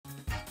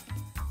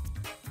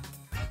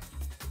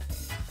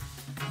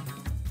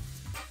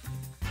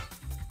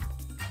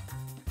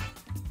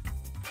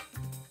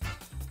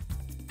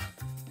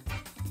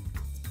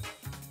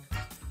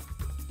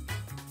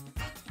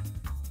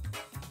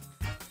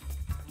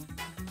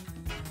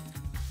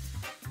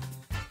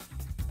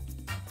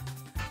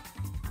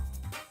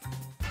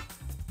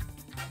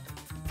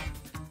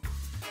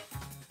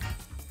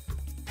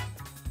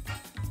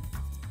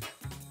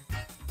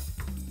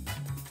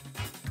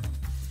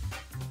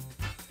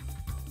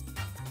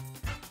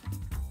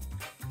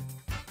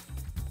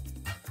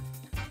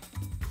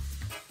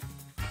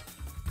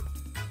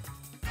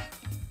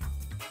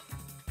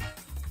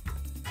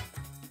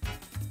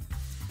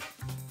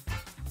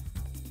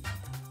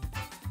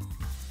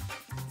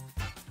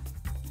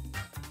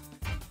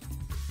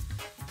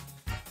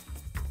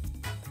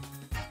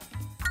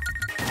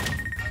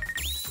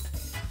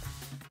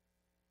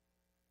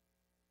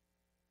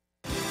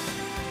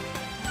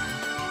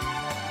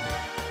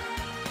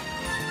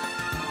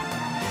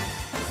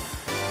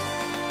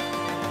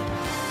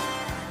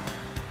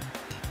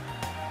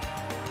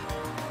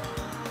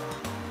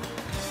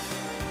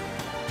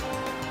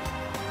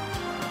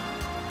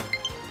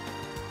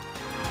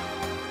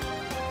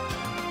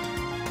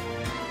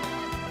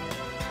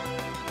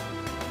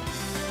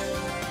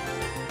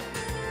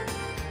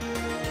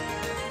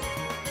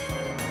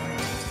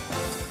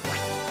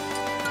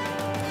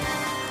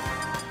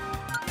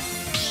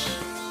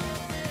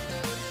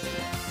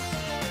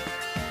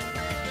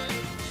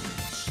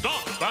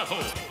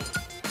battle.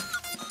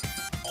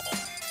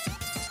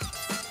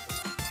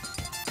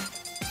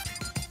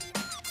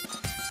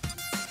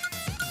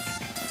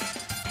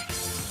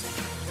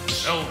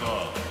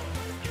 Zelda.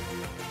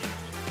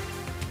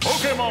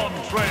 Pokemon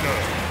Trainer.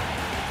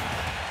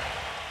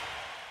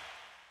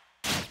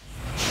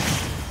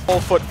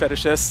 All foot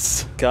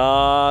fetishists.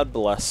 God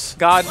bless.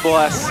 God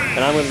bless.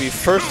 And I'm going to be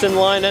first in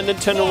line at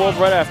Nintendo World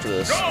right after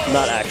this.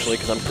 Not actually,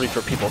 because I'm pretty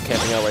sure people are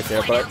camping out right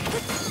there, but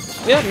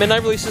yeah,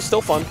 midnight release is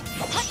still fun.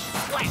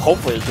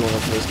 Hopefully they're doing it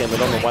for this game. I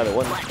don't know why they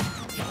wouldn't.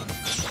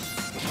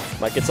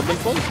 Might get something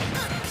fun.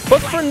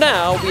 But for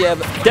now, we have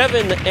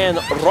Deven and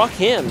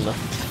Rockin.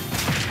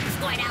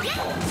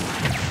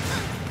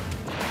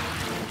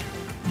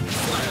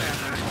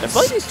 I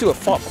feel like these two have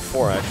fought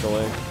before,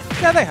 actually.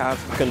 Yeah, they have.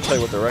 I couldn't tell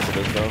you what their record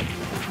is, though.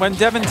 When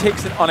Deven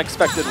takes an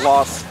unexpected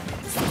loss,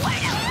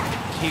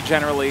 he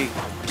generally...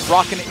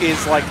 Rockin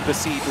is like the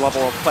seed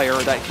level of player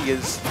that he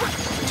is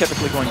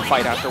typically going to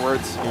fight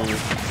afterwards.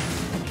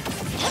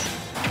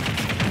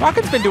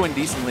 Rockin's been doing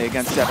decently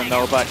against Deven,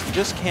 though, but he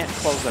just can't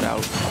close it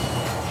out.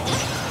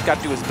 He's got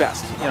to do his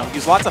best. You know,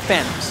 use lots of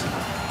phantoms.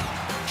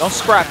 Don't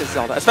scrap his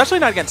Zelda, especially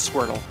not against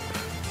Squirtle.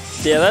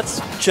 Yeah,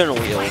 that's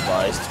generally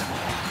ill-advised.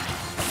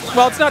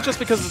 Well, it's not just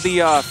because of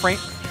the frame.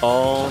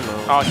 Oh,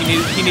 no. Oh,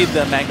 he needed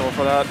the mangle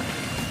for that.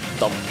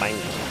 The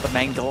mangle. The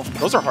mangle.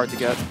 Those are hard to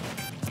get.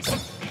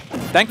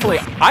 Thankfully,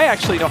 I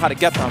actually know how to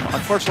get them.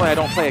 Unfortunately, I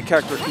don't play a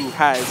character who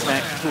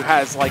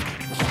has like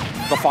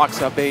the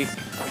Fox up B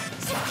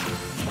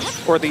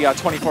or the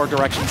 24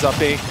 directions up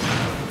B.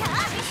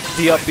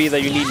 The up B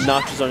that you need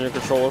notches on your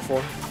controller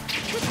for.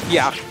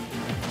 Yeah,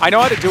 I know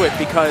how to do it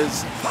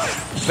because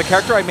the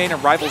character I made in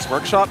Rivals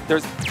Workshop,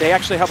 they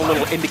actually have a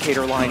little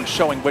indicator line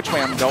showing which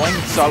way I'm going.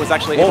 So I was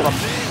actually able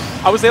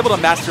to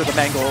master the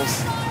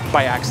mangles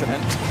by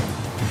accident.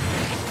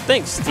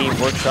 Thanks, Steam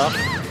Workshop.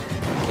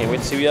 Can't wait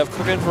to see what you have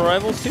cooking for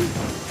Rivals 2.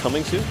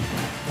 Coming soon.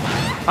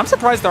 I'm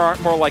surprised there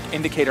aren't more like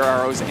indicator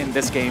arrows in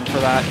this game for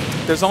that.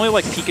 There's only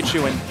like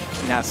Pikachu and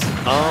Ness.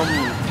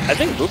 I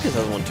think Lucas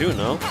has one too,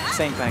 no?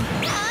 Same thing.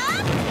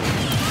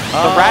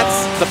 The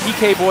Rats, the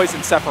PK Boys,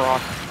 and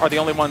Sephiroth are the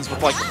only ones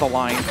with like the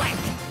line.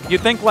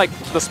 You'd think like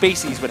the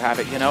Spaceys would have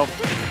it, you know?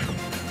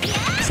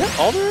 Is that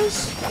all there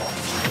is?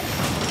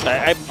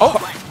 Oh,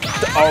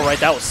 right,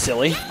 that was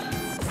silly.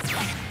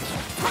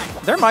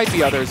 There might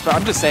be others, but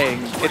I'm just saying,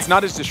 it's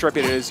not as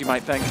distributed as you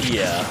might think.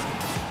 Yeah.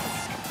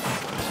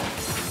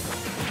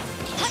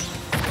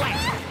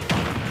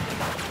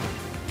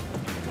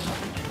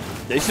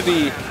 They used to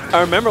be,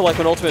 I remember like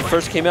when Ultimate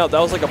first came out, that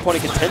was like a point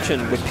of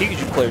contention with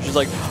Pikachu players. Just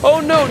like,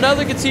 oh no, now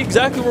they can see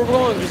exactly where we're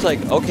going. Just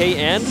like, okay,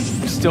 and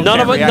still none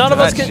of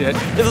us can. Shit.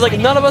 It was like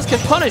none of us can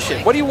punish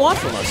it. What do you want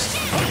from us?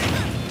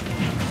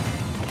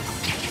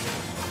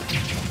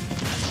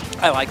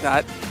 I like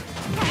that.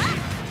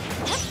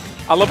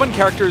 I love when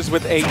characters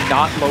with a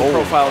not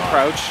low-profile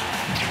crouch,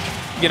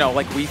 you know,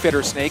 like Wii Fit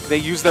or Snake, they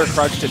use their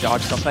crouch to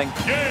dodge something.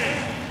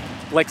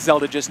 Like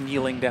Zelda just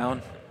kneeling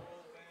down.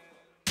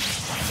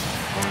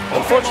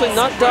 Unfortunately,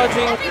 not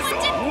dodging.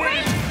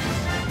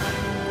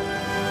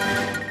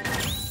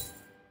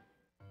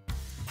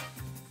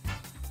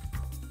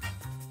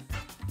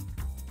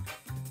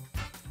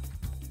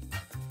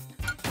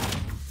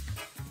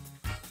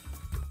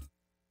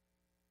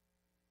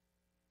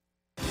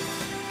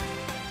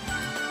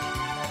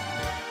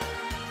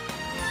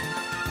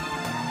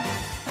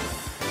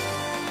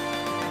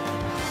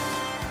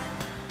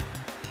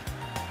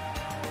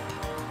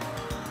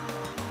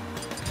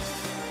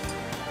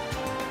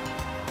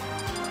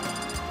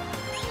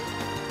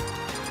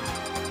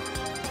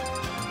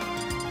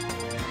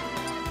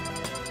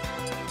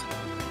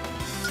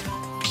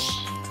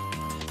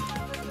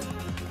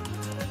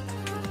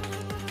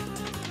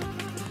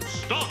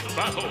 Start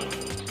battle.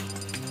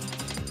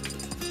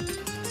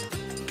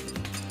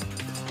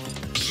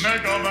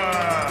 Mega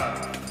Man.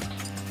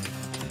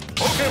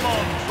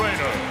 Pokemon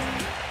Trainer.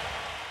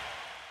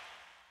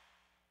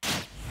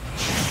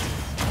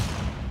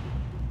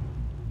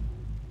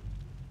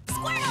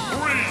 3,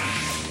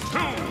 2,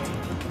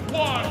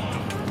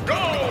 1,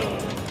 go!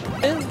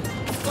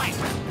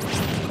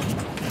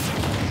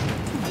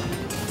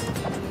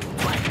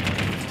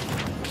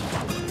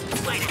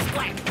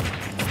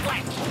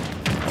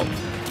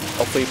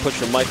 Hopefully you put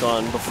your mic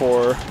on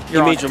before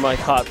you made your mic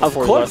hot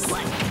before. Of course.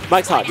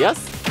 Mic's hot,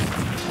 yes?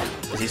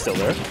 Is he still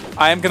there?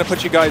 I am going to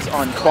put you guys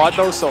on quad,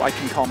 though, so I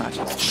can call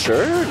matches.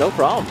 Sure, no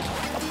problem.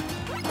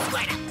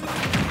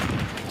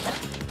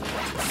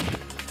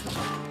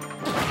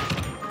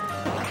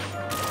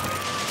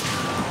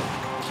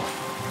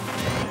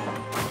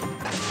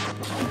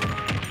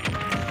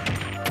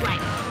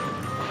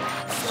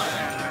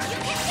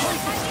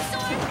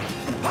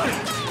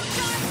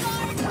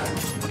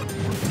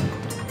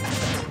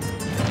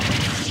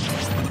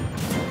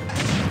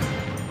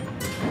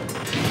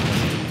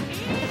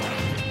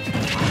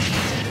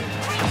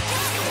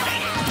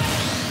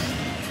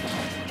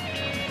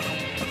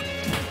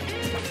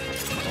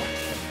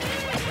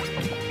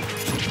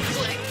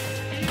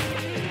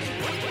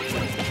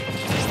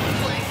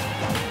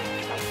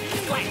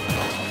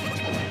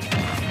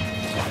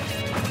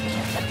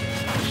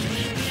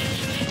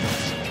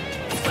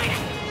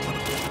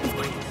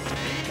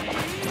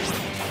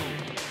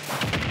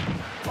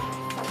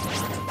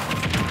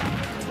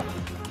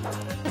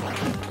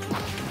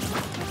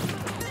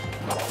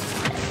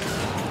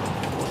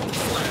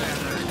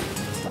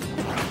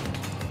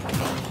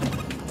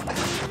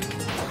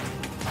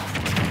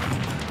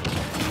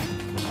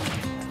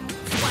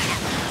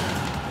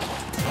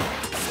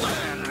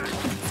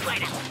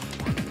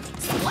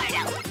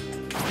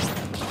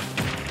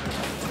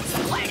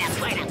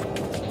 China.